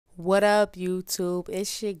What up, YouTube?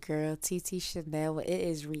 It's your girl, TT Chanel. It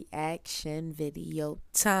is reaction video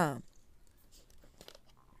time.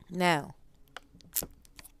 Now,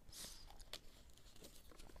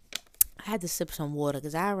 I had to sip some water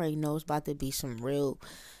because I already know it's about to be there's going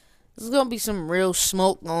to be some real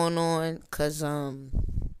smoke going on because,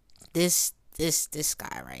 this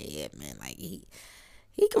guy right here, man, like, he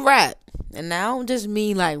can rap. And I don't just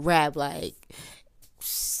mean, like, rap, like,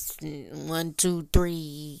 1, 2,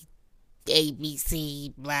 3,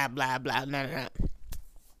 ABC, blah, blah, blah. No.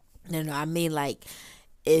 I mean, like,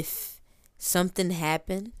 if something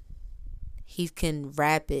happened, he can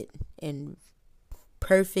rap it in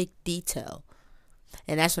perfect detail.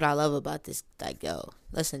 And that's what I love about this. Like, yo,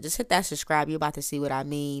 listen, just hit that subscribe. You're about to see what I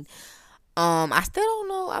mean. I still don't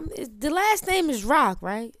know. The last name is Rock,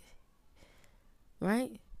 right?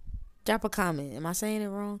 Right? Drop a comment. Am I saying it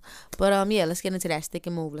wrong? But yeah, let's get into that stick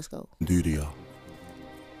and move. Let's go. Duty.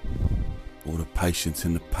 All the patience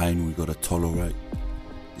and the pain we gotta tolerate.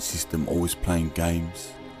 The system always playing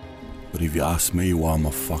games. But if you ask me why I'm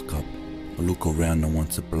a fuck up, I look around, no one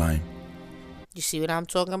to blame. You see what I'm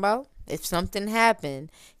talking about? If something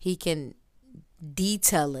happened, he can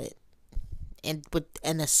detail it in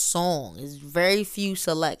a song. There's very few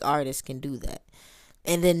select artists can do that,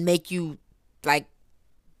 and then make you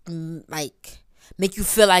make you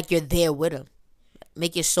feel like you're there with him.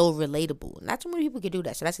 Make it so relatable. Not too many people can do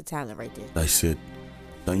that, so that's a talent right there. They said,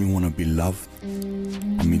 don't you want to be loved? I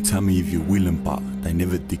mean, tell me if you're willing, but they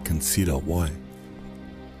never did consider why.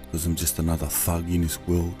 Because I'm just another thug in this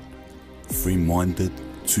world. Free-minded,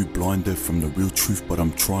 too blinded from the real truth, but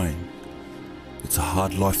I'm trying. It's a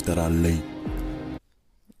hard life that I lead.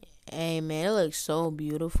 Hey man, it looks so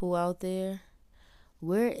beautiful out there.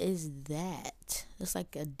 Where is that? It's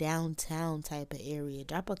like a downtown type of area.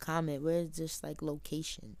 Drop a comment. Where is this like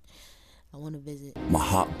location? I want to visit. My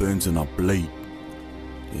heart burns and I bleed.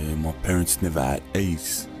 Yeah, my parents never had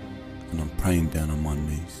ease, and I'm praying down on my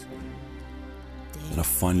knees. That I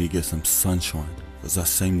finally get some sunshine, cause I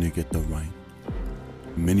seem to get the rain.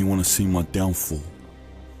 Many wanna see my downfall,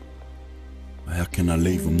 but how can I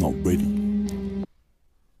leave? I'm not ready.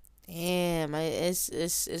 Damn,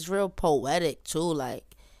 it's real poetic too, like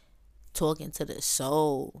talking to the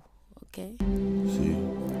soul. Okay. See,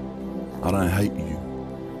 I don't hate you.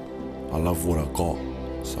 I love what I got,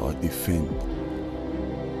 so I defend.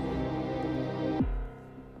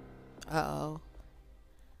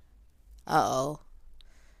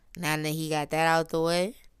 Now that he got that out the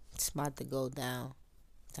way, it's about to go down.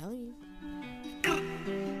 I'm telling you.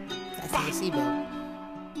 That's the seatbelt.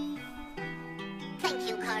 Thank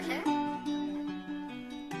you, Carter.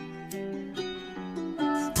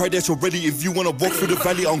 Pray that you're ready if you wanna walk through the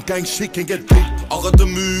valley on gang shit can get deep. I got the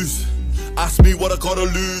moves. Ask me what I gotta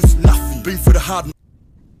lose. Nothing. Been through the hard.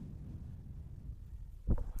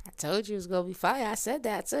 I told you it was gonna be fire. I said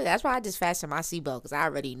that too. That's why I just fastened my seatbelt, because I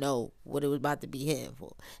already know what it was about to be hitting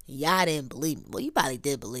for. Y'all didn't believe me. Well, you probably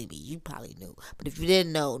did believe me. You probably knew. But if you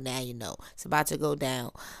didn't know, now you know. It's about to go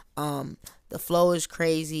down. The flow is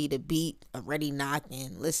crazy. The beat already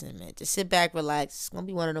knocking. Listen, man, just sit back, relax. It's gonna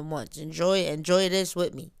be one of them ones. Enjoy this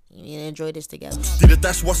with me. You need to enjoy this together. Did it,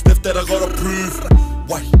 that's what's left that I gotta prove.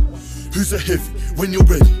 Why? Who's a heavy when you're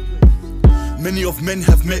ready? Many of men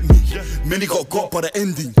have met me. Many got by the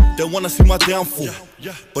ending. They wanna see my downfall.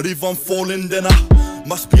 But if I'm falling, then I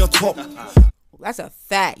must be on top. That's a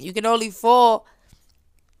fact. You can only fall.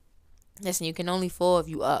 Listen, you can only fall if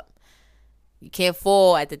you up. You can't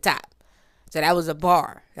fall at the top. So that was a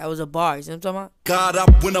bar. You see what I'm talking about? Guard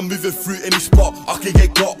up when I'm moving through any spot. I can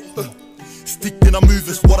get got. Stick then I move,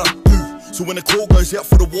 it's what I do. So when the call goes out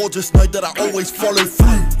for the war, just know that I always follow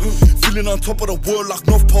through. Feeling on top of the world like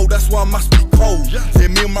North Pole, that's why I must be cold. Yeah,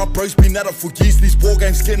 me and my bros been at it for years. These war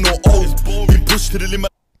games getting all old. Been pushed to the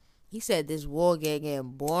limit. He said this war game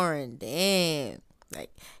getting boring. Damn.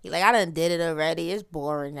 Like I done did it already. It's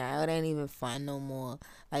boring now. It ain't even fun no more.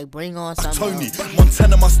 Like, bring on something Tony, else.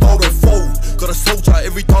 Montana, my style don't fold. Got a soldier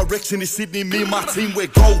every direction in Sydney. Me and my team, we're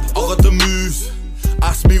gold. I got the moves.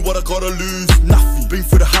 Ask me what I gotta lose. Nothing. Been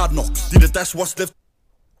through the hard knocks. Did it, that's what's left.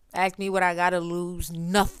 Ask me what I gotta lose.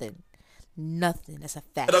 Nothing. That's a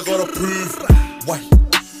fact. I gotta prove. Why?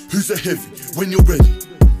 Who's a heavy when you're ready?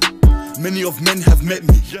 Many of men have met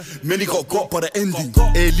me. Many got by the ending.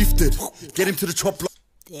 Air lifted. Get him to the chop.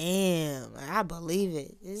 Damn, I believe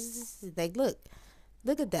it. This is like, look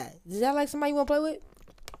at that. Is that like somebody you wanna play with?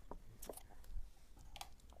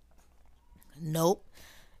 Nope.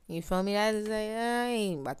 You feel me? That is like, I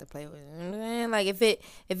ain't about to play with it. Like, if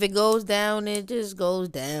it goes down, it just goes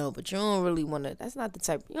down. But you don't really want to. That's not the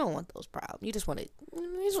type. You don't want those problems. You just want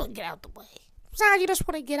to get out the way. sometimes you just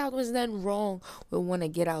want to get out. There's nothing wrong with want to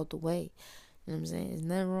get out the way. You know what I'm saying? There's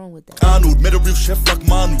nothing wrong with that. Arnold, met a real chef like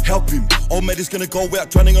Manu. Help him. Old mate is gonna go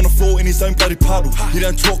out drowning on the floor in his own bloody puddle. He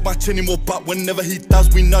don't talk much anymore, but whenever he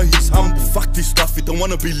does, we know he's humble. Fuck this stuff, it don't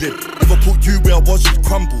wanna be lit. If I put you where I was, you'd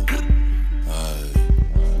crumble.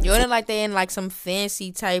 You know, like they in like some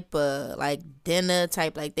fancy type of like dinner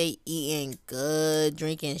type, like they eating good,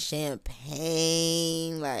 drinking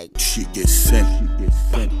champagne, like Shit gets sent.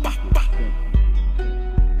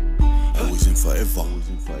 Always in forever.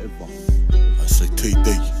 I say TD.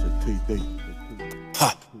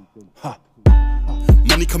 Ha.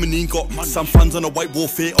 Money coming in, got some funds on a white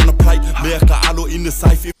warfare on a plate. Merka alo in the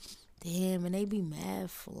safe. damn, and they be mad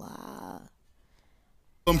fly.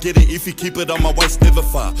 I'm getting if you keep it on my waist, never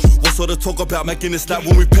far. What sort of talk about making it slap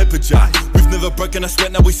when we pepper jar? We've never broken a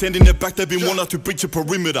sweat, now we sending it back. They've been wanting to breach a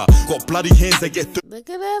perimeter. Got bloody hands, they get Look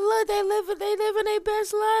at that, look, they living their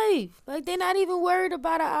best life. Like they not even worried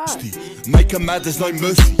about an eye. make 'em mad, there's no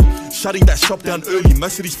mercy. Shutting that shop down early,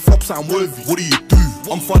 most of these flops aren't worthy. What do you do?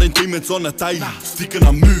 I'm fighting demons on a daily, sticking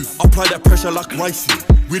a move. I apply that pressure like racing,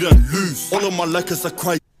 we don't lose. All of my lurkers are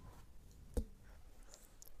crazy.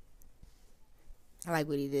 I like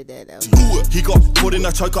what he did that though. He got put in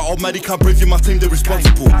a choker, old mate, he can't breathe in my team, they're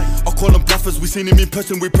responsible. I call them bluffers, we seen him in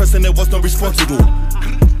person, we pressing, there was no responsible.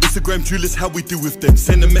 Instagram jewelers, how we do with them.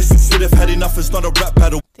 Send a message, say they've had enough, it's not a rap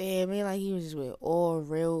battle. Damn, man, like he was just with all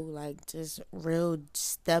real, like just real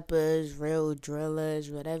steppers, real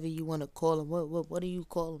drillers, whatever you want to call them. What do you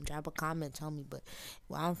call them? Drop a comment, tell me. But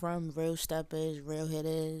where I'm from, real steppers, real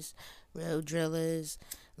hitters, real drillers,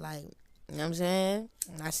 like. You know what I'm saying?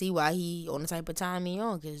 And I see why he on the type of time he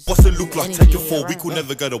on. Cause what's it look like? Take it for we could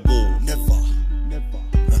never go to war. Never.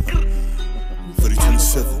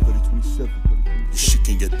 3027. This shit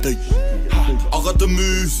can get deep. I got the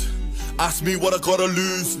moves. Ask me what I gotta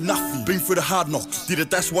lose. Nothing. Been through the hard knocks. Did it,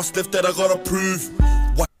 that's what's left that I gotta prove.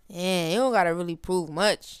 What? Yeah, you don't gotta really prove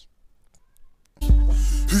much.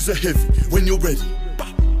 Who's a heavy when you're ready?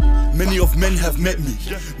 Many of men have met me.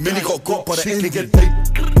 Many got but the end get deep.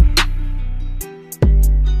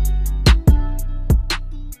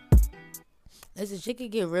 Listen, shit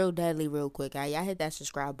could get real deadly real quick. Y'all hit that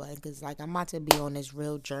subscribe button because, like, I'm about to be on this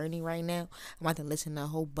real journey right now. I'm about to listen to a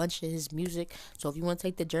whole bunch of his music. So if you want to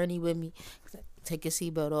take the journey with me, take your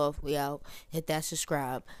seatbelt off. We out. Hit that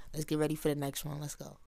subscribe. Let's get ready for the next one. Let's go.